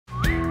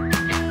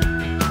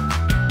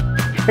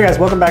Hey guys,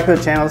 welcome back to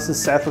the channel. This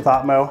is Seth with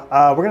Autmow.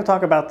 We're going to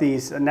talk about the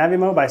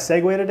Navimow by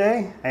Segway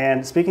today.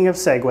 And speaking of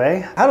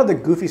Segway, how did the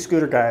goofy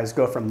scooter guys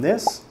go from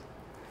this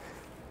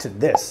to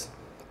this?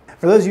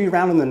 For those of you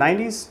around in the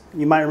 90s,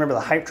 you might remember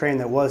the hype train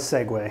that was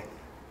Segway.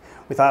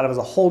 We thought it was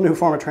a whole new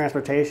form of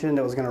transportation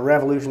that was going to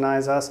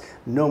revolutionize us.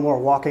 No more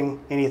walking,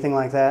 anything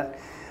like that.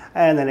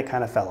 And then it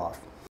kind of fell off.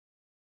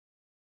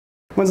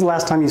 When's the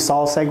last time you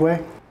saw a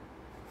Segway?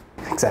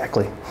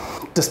 Exactly.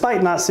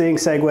 Despite not seeing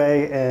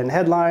Segway in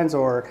headlines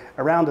or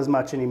around as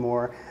much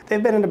anymore,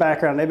 they've been in the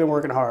background, they've been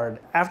working hard.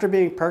 After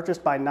being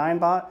purchased by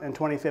Ninebot in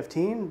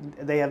 2015,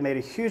 they have made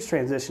a huge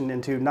transition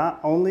into not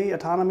only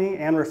autonomy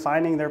and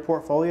refining their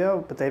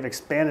portfolio, but they've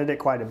expanded it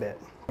quite a bit.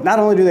 Not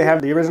only do they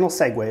have the original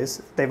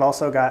Segways, they've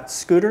also got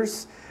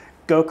scooters,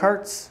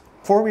 go-karts,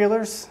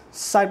 four-wheelers,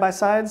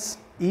 side-by-sides,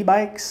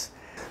 e-bikes.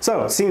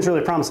 So it seems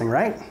really promising,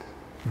 right?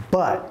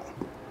 But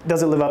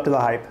does it live up to the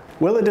hype?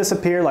 Will it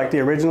disappear like the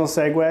original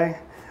Segway?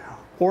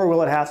 Or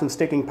will it have some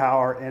sticking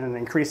power in an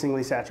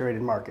increasingly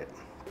saturated market?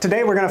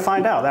 Today we're going to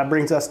find out. That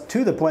brings us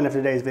to the point of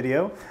today's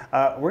video.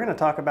 We're going to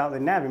talk about the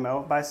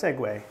Navimow by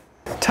Segway.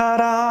 Ta-da!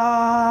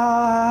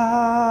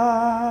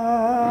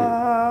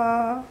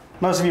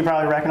 Most of you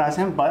probably recognize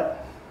him,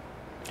 but...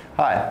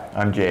 Hi,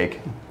 I'm Jake.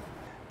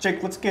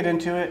 Jake, let's get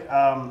into it.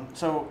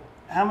 So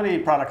how many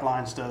product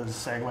lines does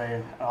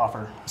Segway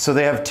offer? So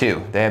they have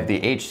two. They have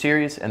the H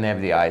series and they have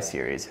the I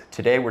series.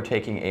 Today we're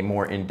taking a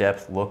more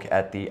in-depth look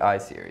at the I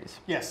series.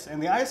 Yes, and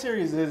the I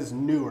series is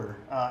newer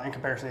in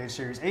comparison to the H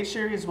series. H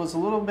series was a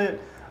little bit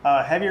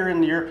heavier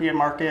in the European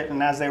market,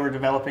 and as they were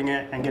developing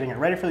it and getting it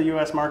ready for the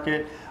US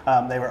market,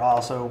 they were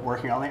also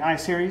working on the I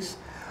series.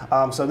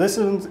 So this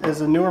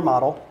is a newer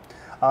model,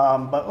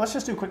 but let's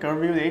just do a quick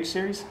overview of the H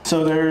series.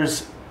 So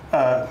there's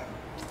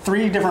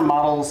three different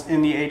models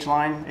in the H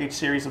line, H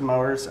series of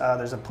mowers.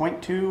 There's a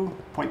 0.2,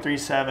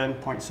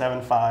 0.37,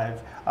 0.75,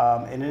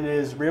 and it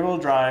is rear-wheel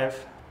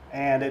drive,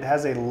 and it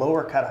has a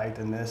lower cut height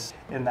than this,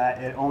 in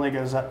that it only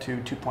goes up to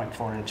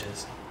 2.4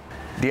 inches.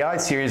 The I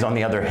series, on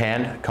the other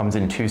hand, comes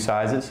in two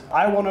sizes.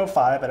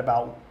 I-105 at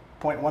about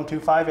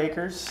 0.125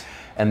 acres.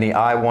 And the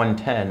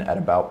I-110 at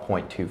about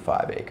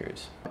 0.25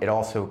 acres. It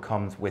also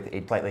comes with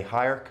a slightly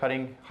higher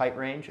cutting height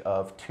range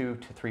of 2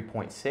 to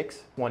 3.6.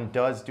 One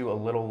does do a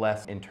little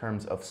less in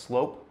terms of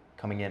slope,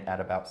 coming in at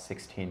about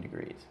 16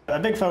 degrees. A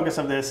big focus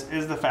of this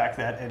is the fact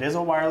that it is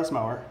a wireless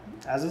mower,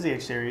 as is the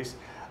H series.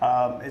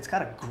 It's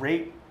got a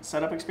great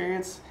setup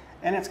experience,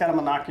 and it's got a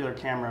monocular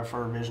camera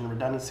for vision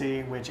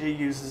redundancy, which it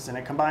uses, and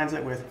it combines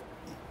it with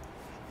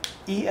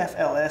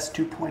EFLS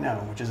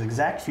 2.0, which is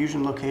Exact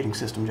Fusion Locating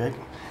System, Jake.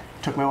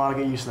 Took me a while to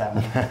get used to that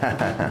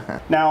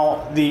one.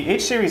 Now, the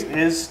H series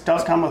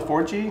does come with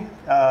 4G.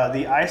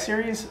 The I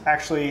series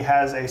actually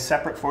has a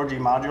separate 4G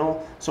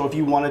module, so if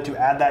you wanted to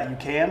add that, you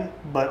can,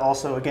 but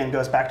also, again,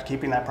 goes back to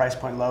keeping that price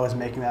point low, is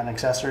making that an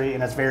accessory,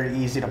 and it's very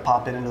easy to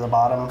pop it into the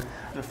bottom.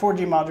 The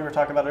 4G module we were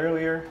talking about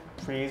earlier,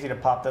 pretty easy to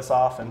pop this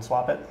off and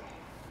swap it.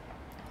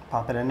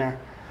 Pop it in there.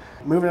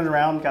 Moving it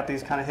around, got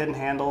these kind of hidden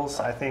handles.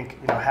 I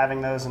think having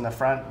those in the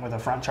front with a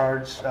front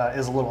charge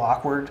is a little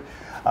awkward.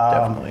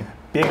 Definitely.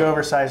 Big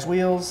oversized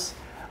wheels,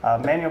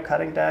 manual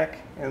cutting deck,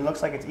 and it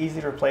looks like it's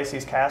easy to replace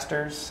these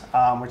casters,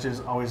 which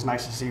is always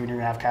nice to see when you're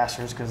gonna have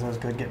casters, because those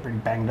could get pretty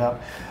banged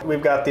up.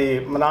 We've got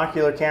the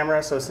monocular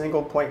camera, so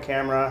single point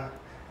camera,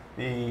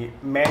 the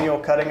manual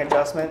cutting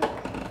adjustment,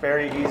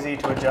 very easy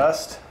to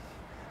adjust,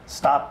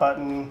 stop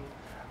button,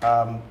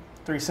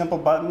 three simple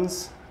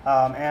buttons,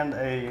 and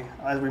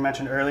as we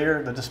mentioned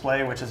earlier, the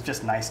display, which is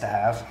just nice to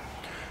have.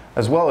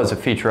 As well as a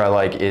feature I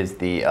like is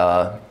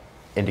the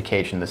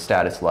indication, the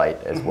status light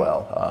as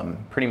well.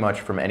 Pretty much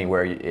from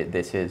anywhere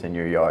this is in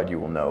your yard, you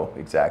will know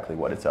exactly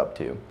what it's up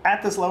to.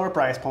 At this lower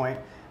price point,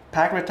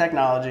 packed with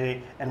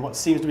technology and what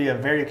seems to be a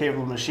very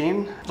capable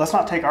machine, let's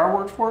not take our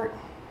word for it.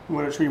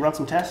 Should we run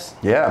some tests?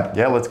 Yeah,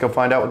 let's go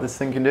find out what this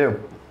thing can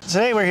do.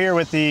 Today we're here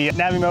with the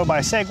Navimow by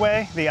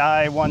Segway, the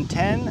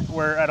I-110.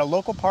 We're at a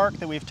local park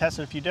that we've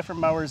tested a few different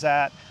mowers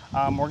at.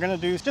 We're gonna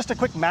do just a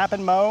quick map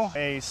and mow,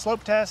 a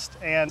slope test,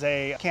 and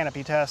a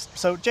canopy test.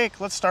 So Jake,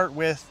 let's start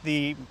with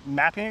the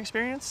mapping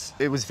experience.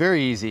 It was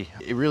very easy.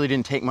 It really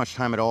didn't take much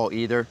time at all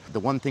either. The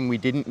one thing we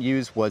didn't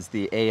use was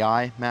the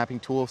AI mapping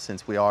tool,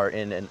 since we are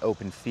in an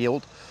open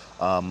field.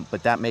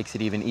 But that makes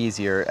it even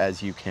easier,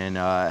 as you can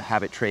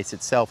have it trace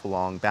itself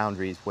along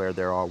boundaries where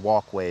there are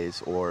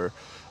walkways or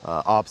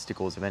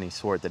obstacles of any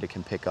sort that it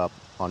can pick up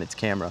on its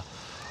camera.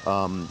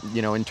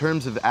 In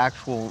terms of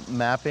actual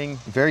mapping,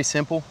 very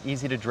simple,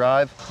 easy to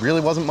drive. Really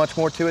wasn't much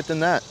more to it than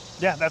that.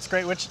 Yeah, that's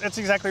great. That's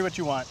exactly what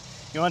you want.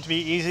 You want it to be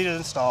easy to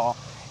install,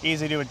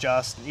 easy to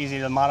adjust, easy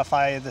to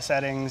modify the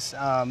settings.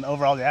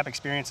 Overall, the app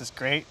experience is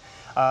great.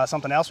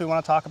 Something else we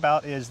want to talk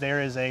about is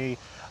there is a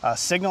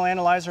signal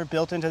analyzer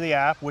built into the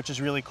app, which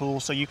is really cool.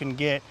 So you can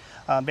get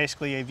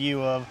basically a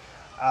view of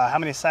how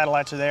many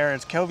satellites are there.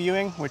 It's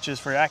co-viewing, which is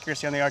for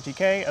accuracy on the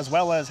RTK, as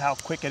well as how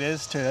quick it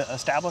is to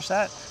establish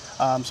that.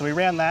 So we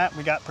ran that,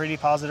 we got pretty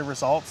positive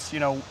results.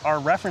 Our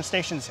reference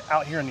station's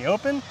out here in the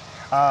open,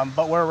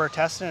 but where we're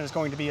testing is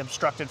going to be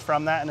obstructed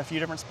from that in a few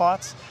different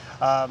spots.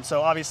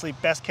 So obviously,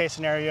 best case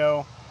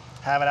scenario,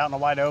 have it out in the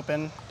wide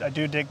open. I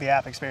do dig the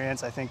app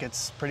experience. I think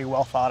it's pretty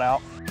well thought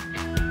out.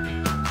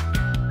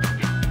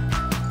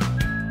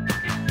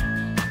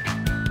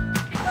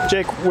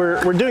 Jake,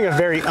 we're doing a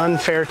very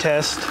unfair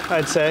test,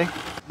 I'd say.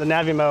 The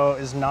Navimow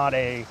is not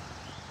a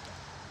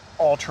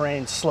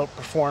all-terrain slope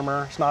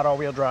performer. It's not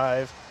all-wheel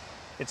drive.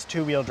 It's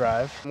two-wheel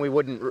drive. We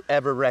wouldn't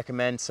ever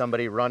recommend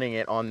somebody running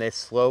it on this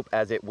slope,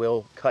 as it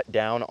will cut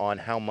down on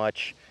how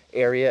much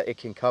area it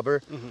can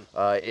cover.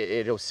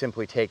 It'll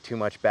simply take too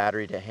much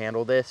battery to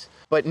handle this.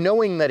 But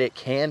knowing that it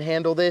can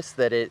handle this,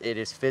 that it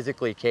is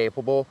physically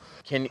capable,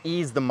 can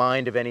ease the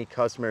mind of any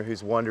customer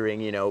who's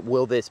wondering, you know,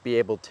 will this be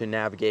able to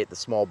navigate the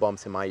small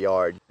bumps in my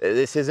yard?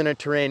 This isn't a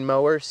terrain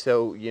mower,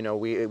 so, you know,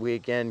 we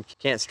again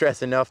can't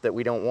stress enough that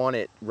we don't want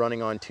it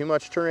running on too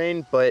much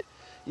terrain, but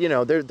you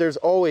know, there's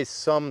always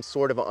some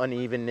sort of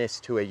unevenness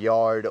to a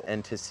yard,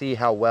 and to see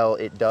how well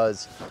it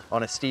does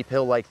on a steep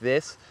hill like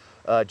this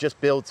just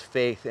builds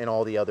faith in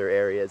all the other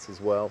areas as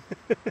well.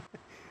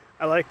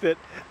 I like that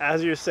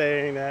as you're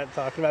saying that,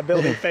 talking about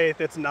building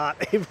faith, it's not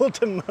able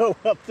to mow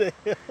up the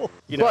hill.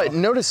 You know? But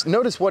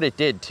notice what it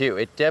did too.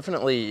 It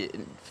definitely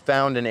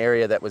found an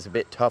area that was a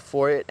bit tough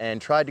for it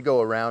and tried to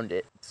go around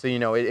it. So, you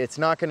know, it's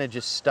not going to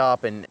just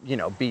stop and, you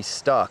know, be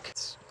stuck.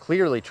 It's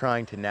clearly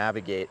trying to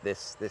navigate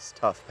this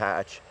tough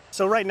patch.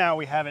 So right now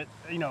we have it,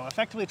 you know,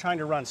 effectively trying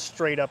to run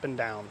straight up and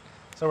down.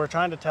 So we're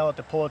trying to tell it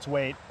to pull its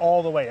weight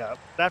all the way up.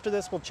 After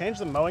this, we'll change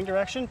the mowing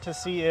direction to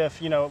see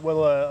if, you know,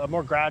 will a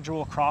more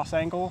gradual cross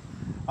angle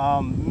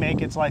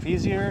make its life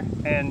easier,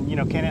 and, you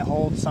know, can it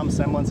hold some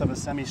semblance of a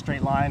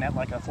semi-straight line at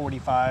like a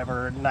 45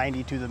 or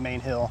 90 to the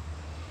main hill.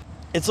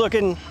 It's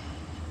looking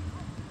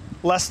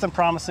less than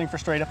promising for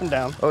straight up and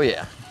down. Oh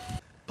yeah.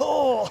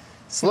 Pull!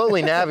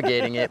 Slowly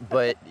navigating it,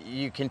 but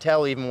you can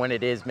tell even when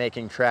it is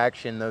making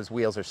traction, those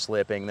wheels are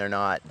slipping. They're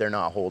not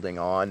holding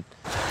on.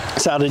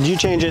 Sal, did you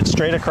change it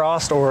straight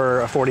across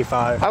or a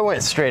 45? I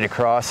went straight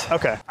across.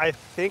 Okay. I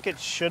think it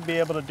should be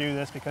able to do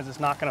this because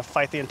it's not going to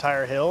fight the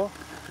entire hill,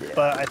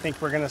 but I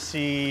think we're going to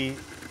see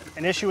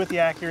an issue with the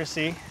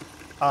accuracy.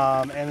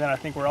 And then I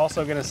think we're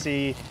also going to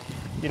see,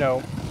 you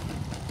know,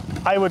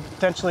 I would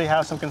potentially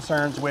have some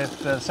concerns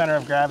with the center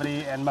of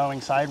gravity and mowing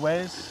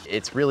sideways.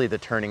 It's really the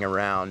turning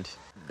around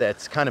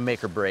that's kind of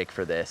make or break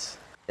for this.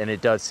 And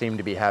it does seem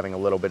to be having a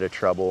little bit of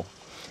trouble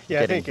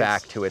getting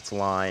back to its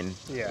line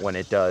when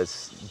it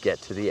does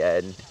get to the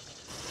end.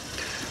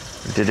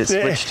 Did it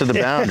switch to the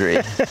boundary?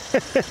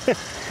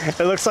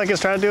 It looks like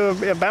it's trying to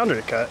do a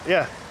boundary cut,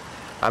 yeah.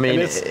 I mean,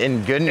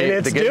 in good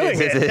news, the good news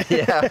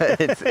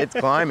is it's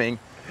climbing.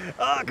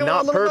 Oh, come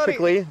Not on,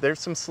 perfectly, buddy. There's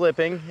some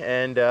slipping,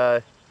 and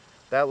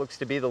that looks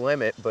to be the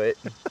limit, but.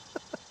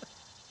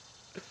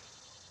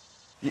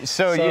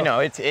 So, you know,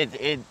 it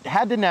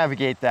had to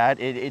navigate that.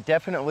 It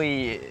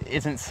definitely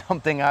isn't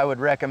something I would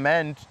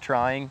recommend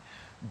trying,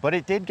 but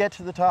it did get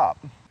to the top.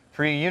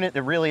 For a unit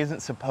that really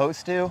isn't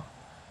supposed to,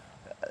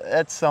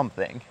 that's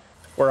something.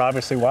 We're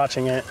obviously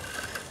watching it,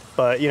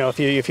 but, you know,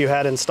 if you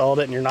had installed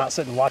it and you're not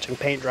sitting watching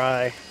paint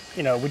dry,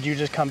 you know, would you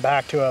just come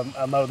back to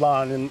a mowed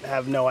lawn and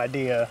have no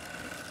idea,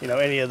 you know,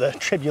 any of the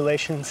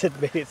tribulations it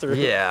made it through?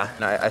 Yeah,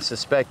 and I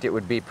suspect it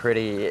would be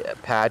pretty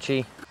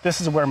patchy. This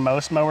is where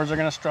most mowers are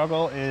going to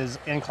struggle, is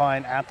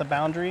incline at the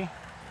boundary,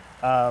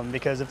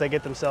 because if they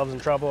get themselves in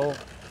trouble,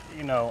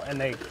 you know, and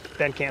they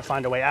then can't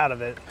find a way out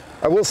of it.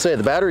 I will say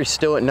the battery's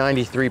still at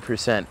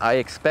 93%. I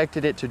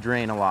expected it to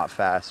drain a lot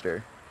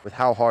faster with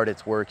how hard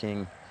it's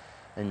working.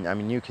 And I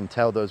mean, you can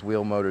tell those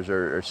wheel motors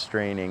are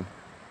straining.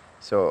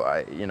 So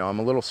I'm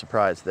a little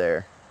surprised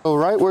there. So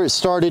right where it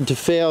started to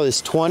fail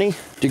is 20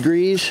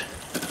 degrees.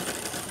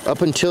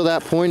 Up until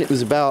that point, it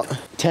was about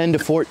 10 to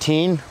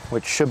 14,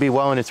 which should be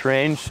well in its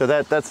range. So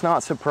that's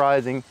not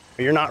surprising.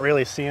 You're not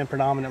really seeing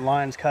predominant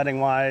lines cutting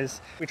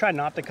wise. We try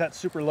not to cut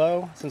super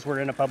low since we're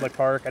in a public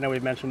park. I know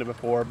we've mentioned it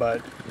before,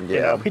 but you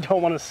know, we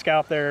don't want to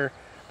scalp their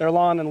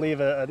lawn and leave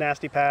a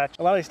nasty patch.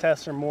 A lot of these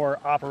tests are more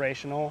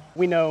operational.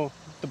 We know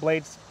the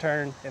blades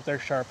turn. If they're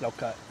sharp, they'll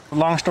cut.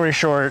 Long story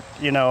short,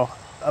 you know,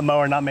 a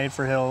mower not made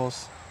for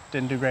hills.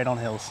 Didn't do great on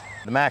hills.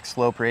 The max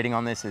slope rating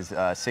on this is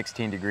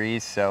 16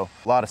 degrees, so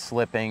a lot of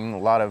slipping, a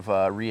lot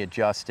of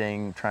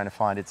readjusting, trying to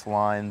find its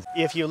lines.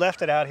 If you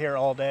left it out here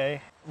all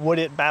day, would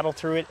it battle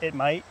through it? It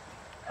might,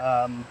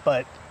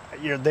 but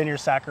then you're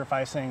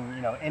sacrificing,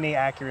 you know, any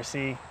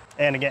accuracy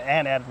and again,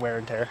 and added wear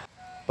and tear.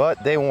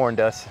 But they warned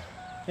us,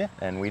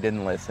 and we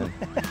didn't listen.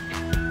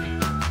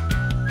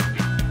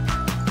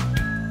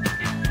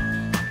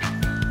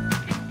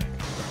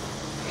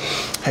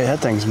 Hey, that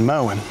thing's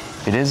mowing.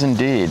 It is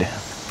indeed.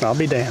 I'll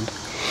be damned.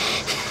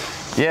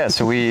 Yeah,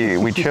 so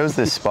we chose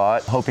this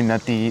spot hoping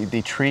that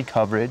the tree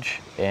coverage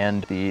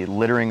and the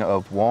littering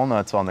of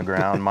walnuts on the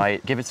ground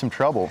might give it some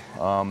trouble.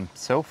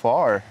 So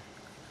far,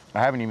 I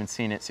haven't even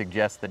seen it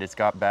suggest that it's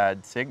got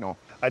bad signal.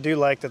 I do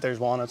like that there's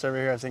walnuts over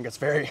here. I think it's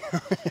very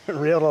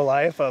real to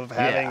life of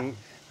having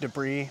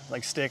debris,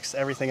 like sticks,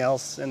 everything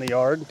else in the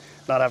yard,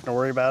 not having to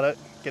worry about it,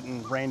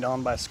 getting rained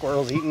on by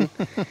squirrels eating.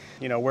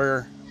 You know,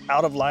 we're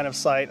out of line of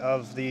sight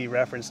of the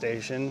reference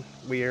station.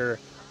 We're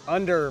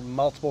under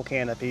multiple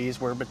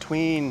canopies. We're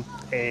between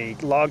a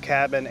log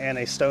cabin and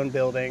a stone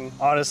building.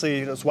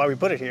 Honestly, that's why we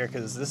put it here,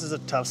 because this is a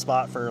tough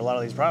spot for a lot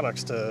of these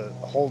products to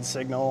hold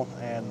signal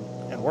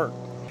and work.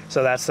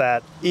 So that's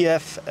that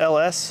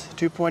EFLS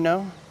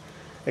 2.0,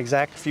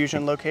 exact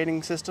fusion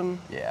locating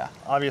system. Yeah.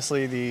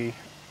 Obviously the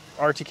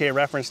RTK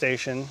reference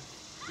station,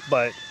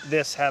 but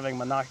this having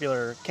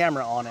monocular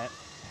camera on it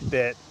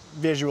that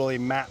visually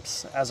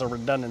maps as a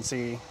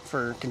redundancy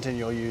for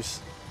continual use.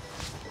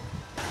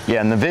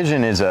 Yeah, and the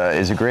vision is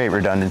a great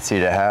redundancy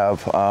to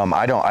have.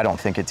 I don't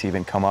think it's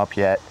even come up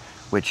yet,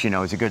 which, you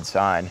know, is a good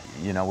sign.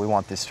 You know, we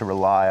want this to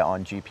rely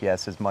on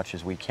GPS as much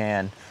as we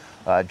can,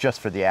 just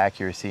for the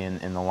accuracy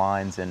in the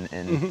lines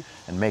and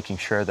making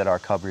sure that our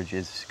coverage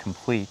is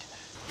complete.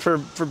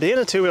 For being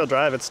a two-wheel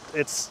drive,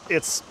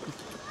 it's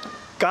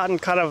gotten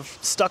kind of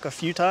stuck a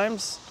few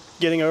times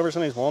getting over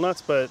some of these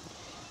walnuts, but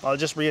I'll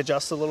just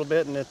readjust a little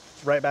bit and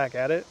it's right back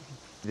at it.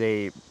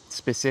 They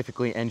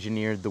specifically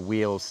engineered the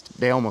wheels.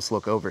 They almost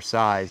look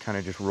oversized, kind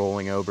of just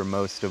rolling over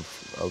most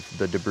of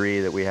the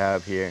debris that we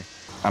have here.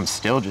 I'm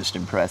still just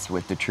impressed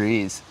with the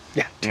trees.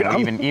 Yeah, you know,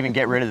 even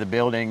get rid of the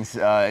buildings,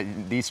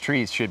 these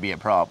trees should be a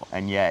problem.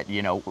 And yet,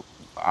 you know,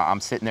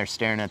 I'm sitting there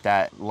staring at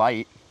that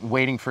light,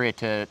 waiting for it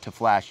to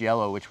flash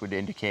yellow, which would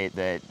indicate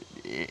that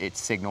its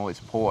signal is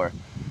poor.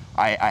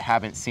 I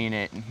haven't seen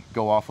it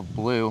go off of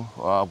blue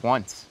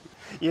once.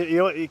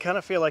 You kind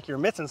of feel like you're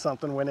missing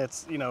something when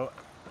it's, you know,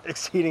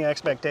 exceeding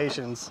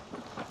expectations.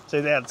 So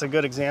yeah, it's a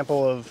good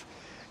example of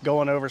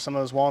going over some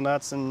of those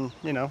walnuts and,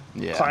 you know,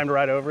 climbed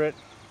right over it.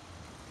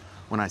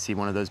 When I see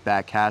one of those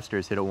back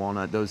casters hit a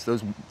walnut,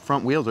 those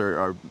front wheels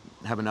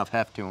have enough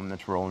heft to them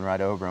that's rolling right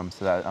over them,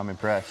 so I'm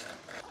impressed.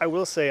 I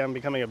will say I'm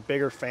becoming a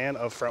bigger fan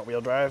of front wheel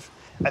drive.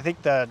 I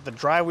think the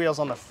drive wheels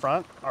on the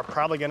front are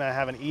probably going to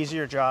have an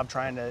easier job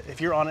trying to,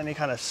 if you're on any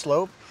kind of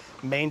slope,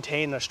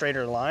 maintain a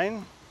straighter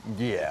line.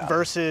 Yeah.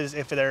 Versus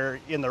if they're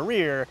in the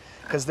rear,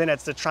 because then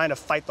it's trying to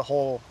fight the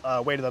whole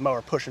weight of the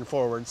mower pushing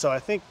forward. So I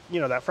think,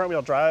 you know, that front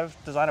wheel drive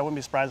design, I wouldn't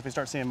be surprised if we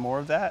start seeing more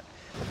of that.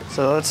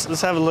 So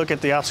let's have a look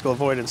at the obstacle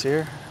avoidance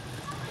here.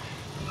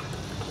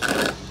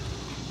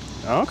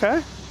 Okay.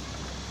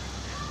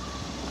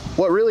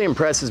 What really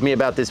impresses me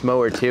about this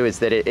mower too is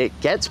that it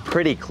gets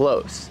pretty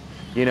close.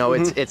 You know,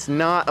 it's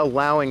not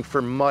allowing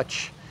for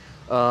much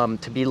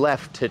to be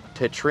left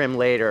to trim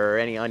later or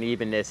any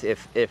unevenness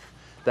if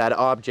that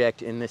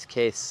object, in this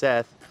case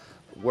Seth,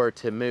 were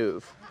to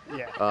move.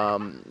 Yeah.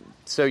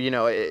 So, you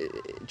know,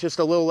 just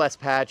a little less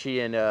patchy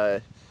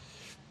and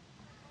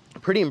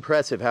pretty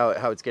impressive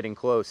how it's getting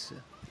close,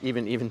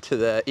 even to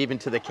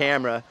the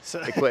camera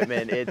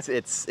equipment.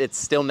 It's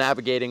still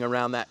navigating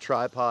around that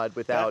tripod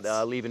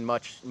without leaving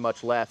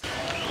much left.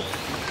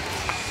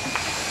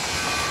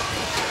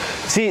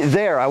 See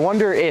there, I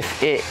wonder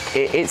if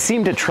it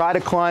seemed to try to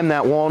climb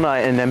that walnut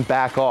and then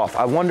back off.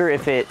 I wonder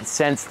if it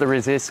sensed the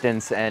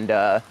resistance and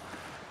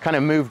kind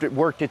of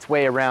worked its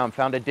way around,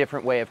 found a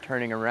different way of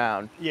turning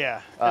around.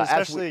 Yeah,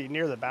 especially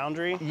near the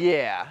boundary.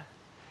 Yeah.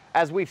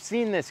 As we've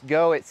seen this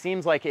go, it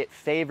seems like it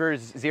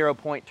favors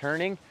 0-point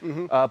turning,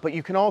 but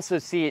you can also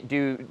see it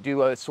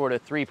do a sort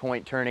of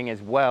 3-point turning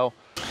as well.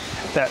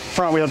 That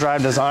front wheel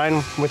drive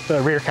design with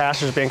the rear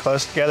casters being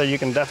close together, you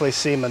can definitely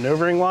see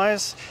maneuvering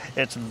wise,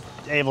 it's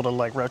able to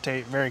like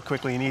rotate very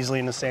quickly and easily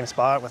in the same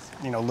spot with,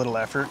 you know, little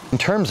effort. In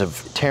terms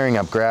of tearing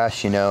up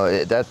grass, you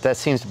know, that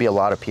seems to be a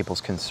lot of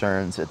people's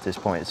concerns at this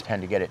point, is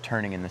tend to get it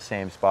turning in the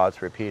same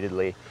spots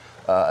repeatedly.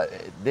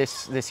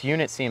 This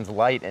unit seems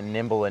light and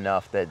nimble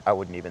enough that I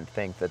wouldn't even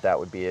think that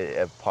would be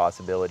a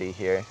possibility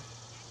here.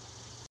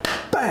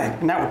 Bang!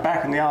 And now we're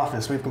back in the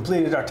office. We've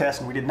completed our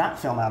test and we did not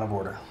film out of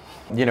order.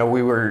 You know,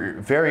 we were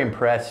very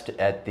impressed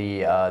at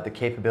the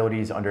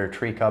capabilities under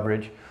tree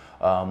coverage.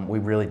 We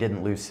really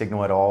didn't lose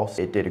signal at all.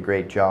 It did a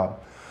great job.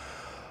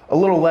 A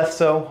little less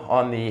so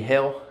on the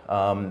hill.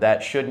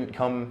 That shouldn't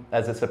come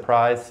as a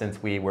surprise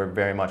since we were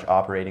very much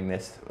operating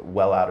this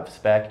well out of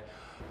spec.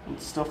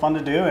 It's still fun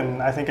to do,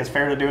 and I think it's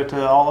fair to do it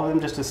to all of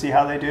them just to see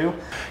how they do.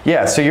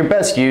 Yeah, so your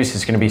best use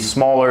is going to be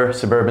smaller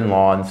suburban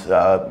lawns.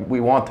 We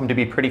want them to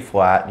be pretty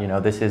flat. You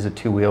know, this is a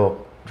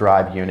two-wheel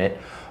drive unit,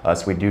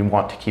 so we do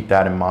want to keep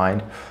that in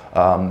mind.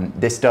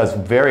 This does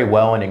very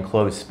well in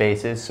enclosed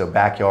spaces, so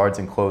backyards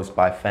enclosed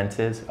by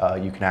fences.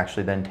 You can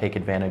actually then take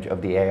advantage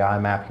of the AI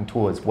mapping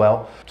tool as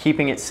well.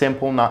 Keeping it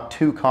simple, not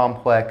too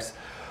complex,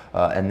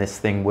 and this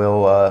thing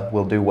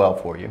will do well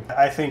for you.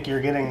 I think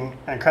you're getting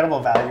incredible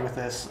value with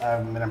this.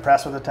 I've been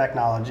impressed with the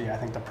technology. I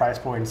think the price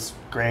point's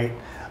great,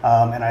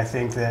 and I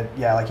think that,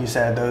 yeah, like you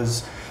said,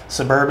 those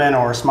suburban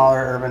or smaller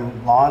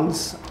urban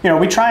lawns, you know,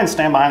 we try and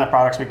stand behind the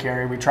products we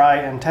carry. We try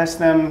and test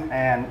them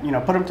and, you know,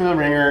 put them through the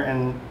ringer,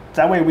 and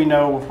that way we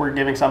know if we're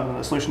giving something,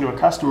 a solution to a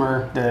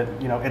customer, that,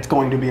 you know, it's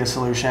going to be a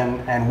solution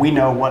and we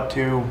know what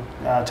to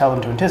tell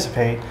them to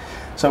anticipate.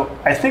 So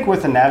I think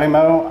with the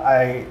Navimow,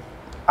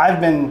 I've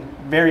been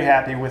very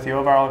happy with the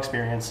overall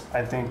experience.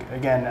 I think,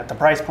 again, at the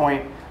price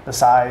point, the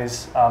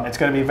size, it's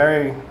going to be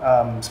very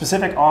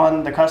specific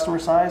on the customer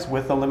size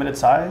with the limited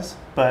size,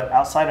 but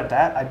outside of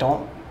that, I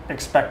don't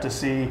expect to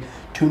see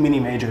too many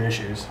major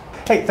issues.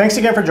 Hey, thanks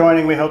again for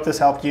joining. We hope this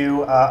helped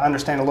you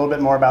understand a little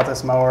bit more about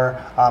this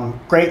mower.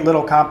 Great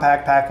little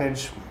compact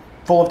package,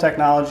 full of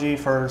technology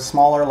for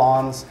smaller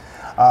lawns.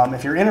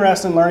 If you're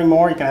interested in learning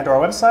more, you can head to our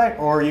website,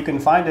 or you can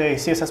find a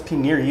CSSP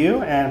near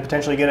you and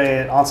potentially get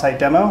an on-site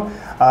demo.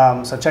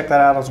 So check that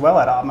out as well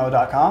at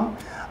autmow.com.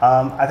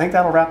 I think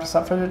that'll wrap us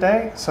up for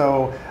today.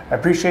 So I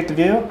appreciate the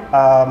view.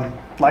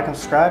 Like and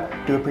subscribe.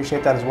 Do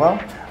appreciate that as well.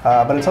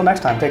 But until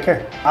next time, take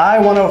care.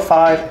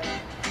 I-105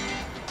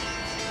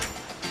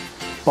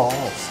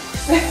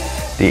 balls.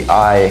 The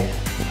I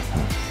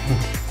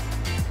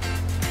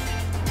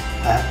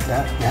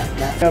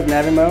of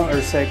Navimow,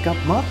 or say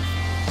come up,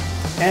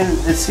 and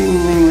it's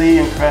seemingly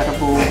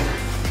incredible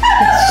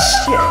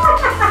shit.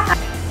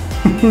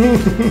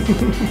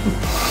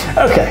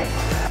 Okay,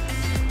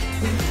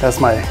 that's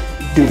my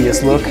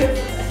dubious look.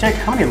 Jake,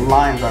 how many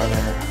lines are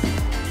there?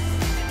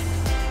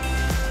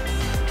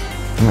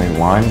 How many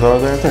lines are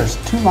there? There's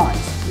 2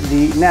 lines.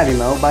 The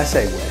Navimow by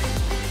Segway.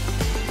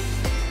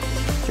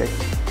 Jake,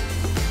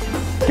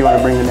 do you want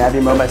to bring the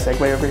Navimow by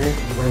Segway over here?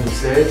 When you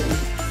say it.